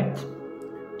rim light,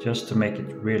 just to make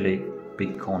it really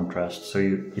big contrast, so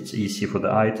it's easy for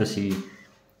the eye to see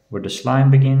where the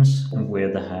slime begins and where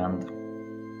the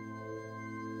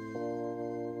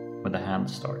where the hand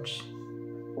starts.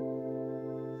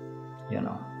 You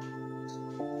know.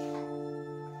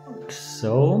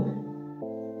 So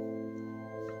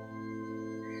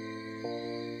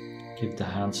give the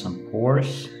hand some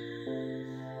pores.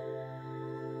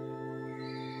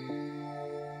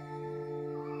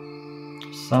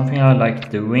 Something I like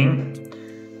doing,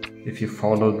 if you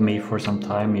followed me for some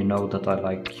time, you know that I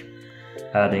like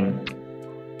adding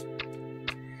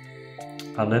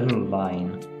a little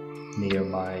line near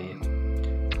my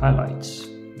highlights.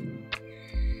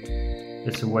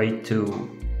 It's a way to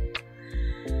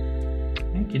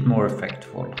make it more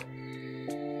effectful.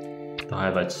 The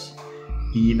highlights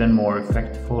even more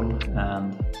effectful,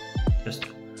 and just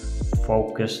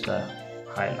focus the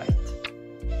highlight.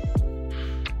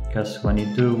 Because when you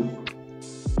do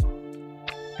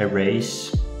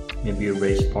erase, maybe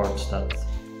erase parts that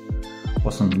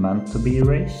wasn't meant to be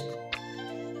erased,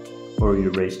 or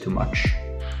you erase too much.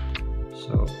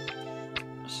 So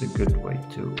it's a good way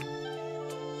to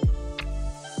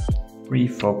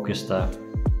refocus the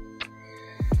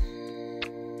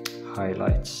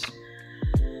highlights.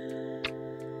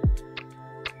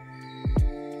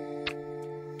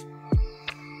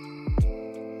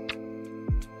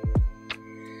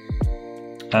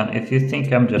 And if you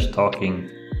think I'm just talking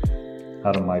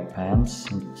out of my pants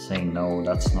and saying no,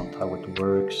 that's not how it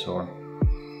works, or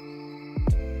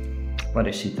what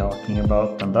is he talking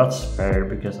about, then that's fair,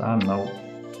 because I'm no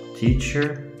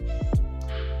teacher,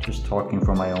 just talking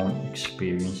from my own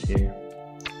experience here,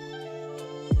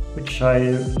 which I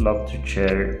love to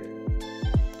share.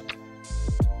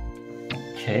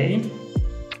 Okay,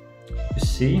 you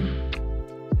see,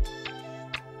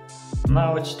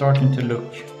 now it's starting to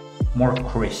look more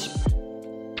crisp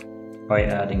by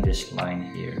adding this line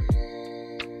here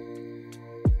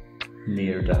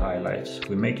near the highlights.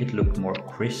 We make it look more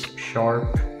crisp,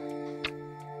 sharp,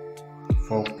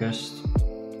 focused,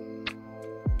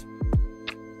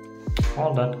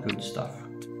 all that good stuff.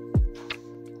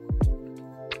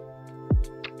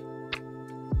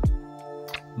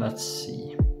 Let's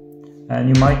see, and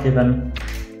you might even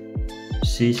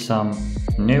see some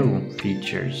new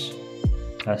features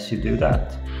as you do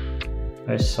that.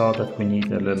 I saw that we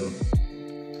need a little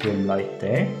rim light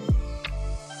there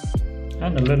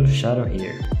and a little shadow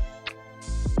here.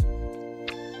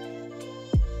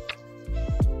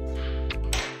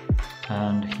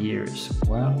 And here as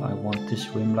well, I want this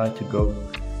rim light to go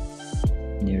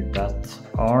near that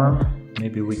arm.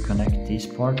 Maybe we connect these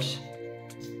parts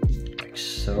like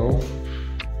so.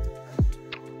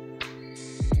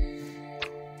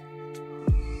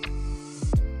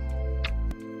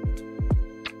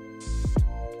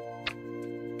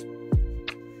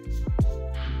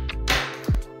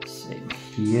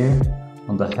 Here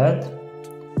on the head,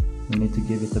 we need to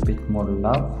give it a bit more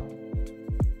love,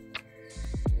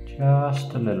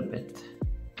 just a little bit.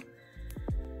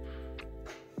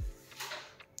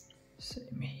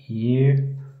 Same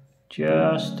here,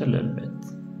 just a little bit.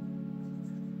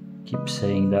 Keep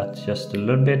saying that, just a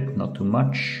little bit, not too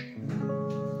much.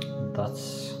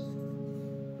 That's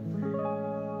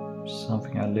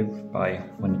something I live by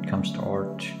when it comes to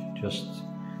art. Just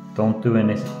don't do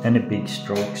any big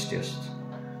strokes, just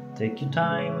take your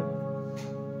time.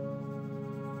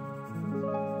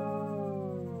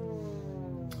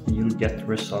 You'll get the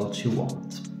results you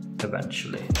want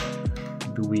eventually.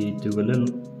 Do we do a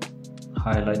little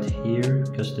highlight here,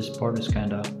 because this part is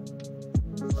kind of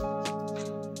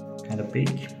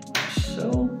big.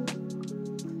 So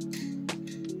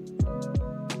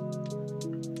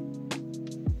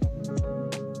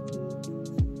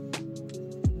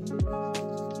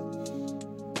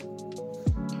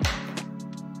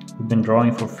we've been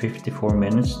drawing for 54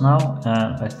 minutes now,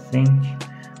 and I think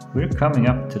we're coming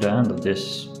up to the end of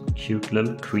this cute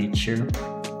little creature.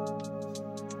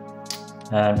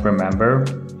 And remember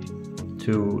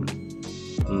to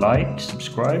like,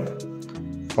 subscribe,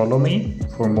 follow me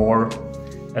for more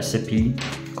SCP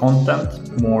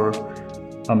content, more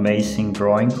amazing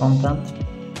drawing content.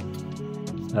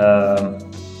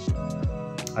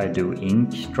 I do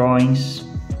ink drawings,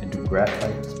 I do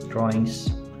graphite drawings.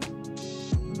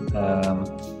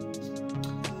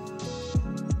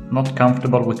 Not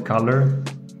comfortable with color,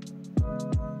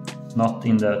 not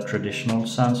in the traditional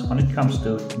sense. When it comes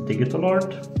to digital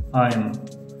art, I'm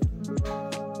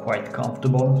quite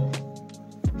comfortable,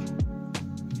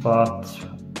 but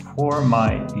for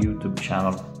my YouTube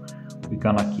channel, we're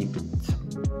gonna keep it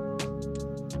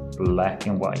black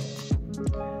and white.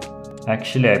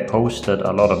 Actually, I posted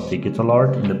a lot of digital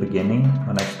art in the beginning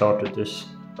when I started this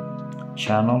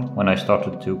channel, when I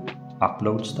started to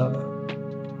upload stuff.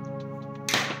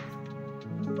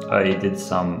 I did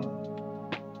some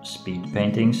speed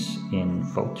paintings in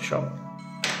Photoshop.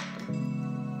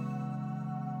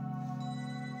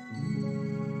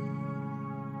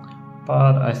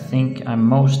 But I think I'm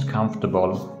most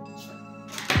comfortable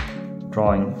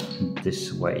drawing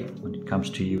this way when it comes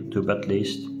to YouTube, at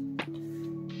least.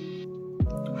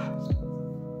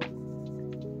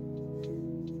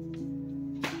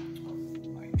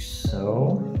 Like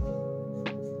so.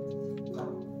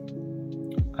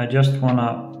 I just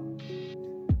wanna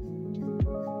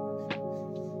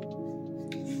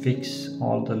fix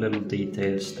all the little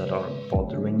details that are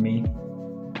bothering me.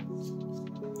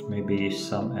 Maybe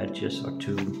some edges are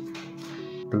too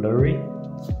blurry,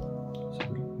 so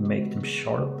we'll make them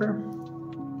sharper.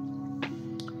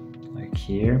 Like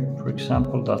here, for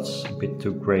example, that's a bit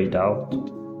too grayed out.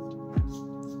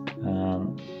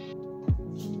 And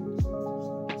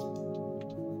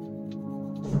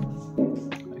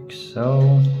like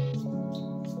so.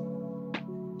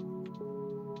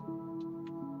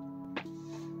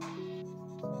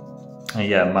 And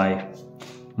yeah,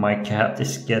 my cat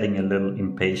is getting a little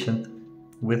impatient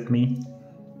with me.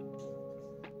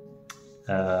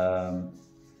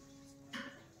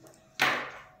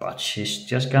 But she's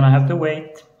just gonna have to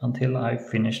wait until I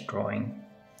finish drawing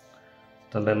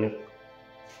the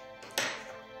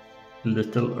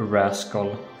little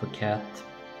rascal of a cat.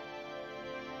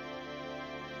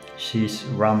 She's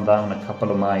run down a couple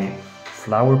of my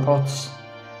flower pots.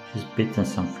 She's bitten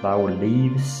some flower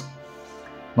leaves.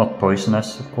 Not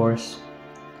poisonous, of course.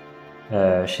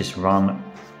 She's run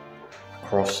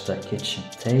across the kitchen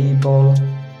table.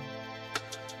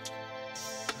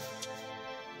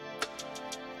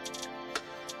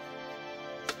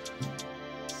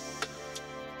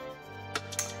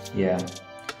 Yeah,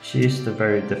 she is the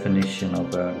very definition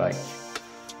of like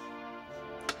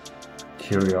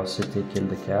curiosity killed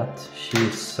the cat. She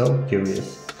is so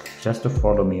curious. She has to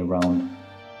follow me around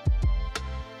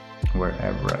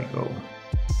wherever I go.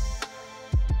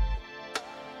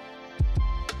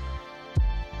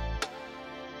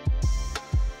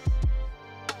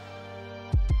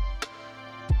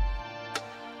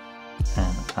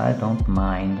 I don't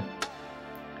mind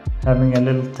having a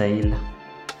little tail.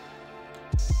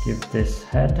 Give this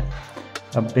head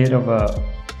a bit of a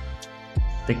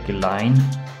thick line.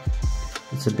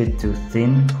 It's a bit too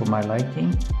thin for my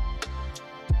liking.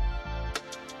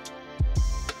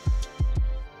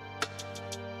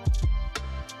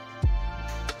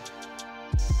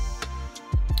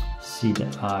 See the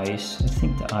eyes. I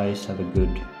think the eyes have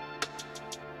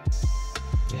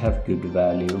they have good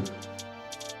value.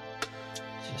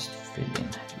 Fill in a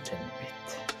little bit.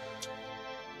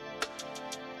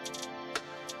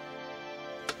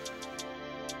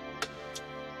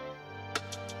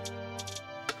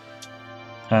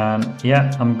 And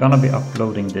yeah, I'm gonna be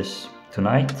uploading this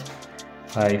tonight.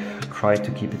 I try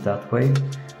to keep it that way.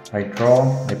 I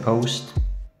draw, I post.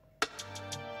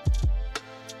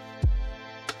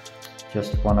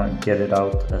 Just wanna get it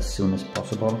out as soon as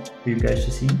possible for you guys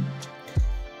to see.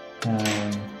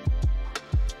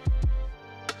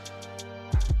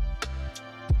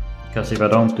 Because if I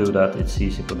don't do that, it's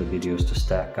easy for the videos to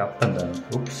stack up and then,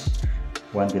 oops,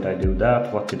 when did I do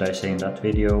that? What did I say in that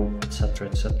video? Etc,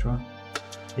 etc.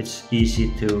 It's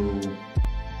easy to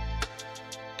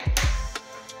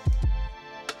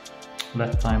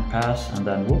let time pass and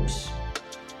then, whoops,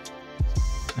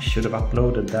 I should have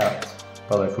uploaded that,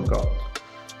 but I forgot.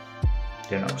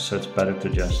 You know, so it's better to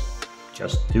just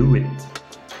do it.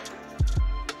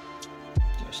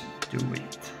 Just do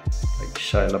it, like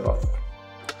Shia LaBeouf.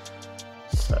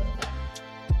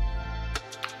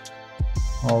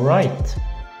 All right,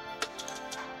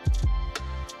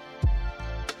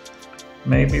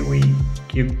 maybe we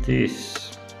give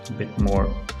this a bit more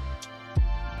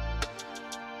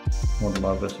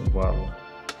love as well.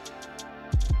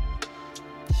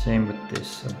 Same with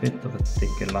this, a bit of a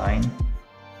thicker line.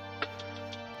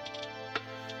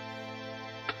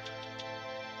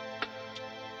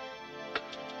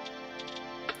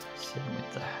 Same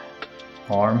with the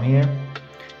arm here,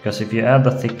 because if you add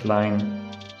a thick line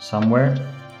somewhere,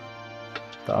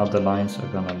 the other lines are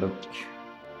gonna look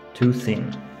too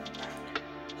thin.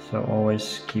 So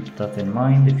always keep that in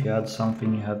mind. If you add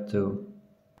something, you have to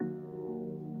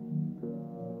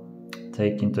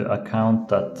take into account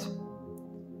that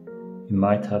you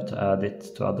might have to add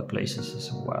it to other places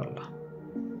as well.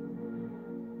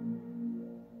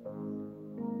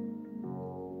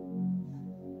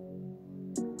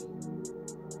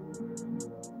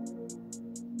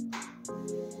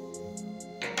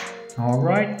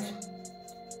 Alright,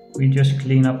 we just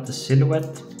clean up the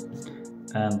silhouette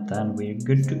and then we're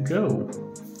good to go.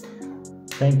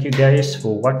 Thank you guys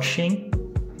for watching,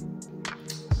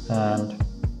 and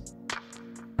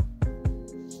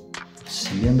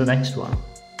see you in the next one.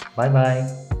 Bye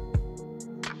bye.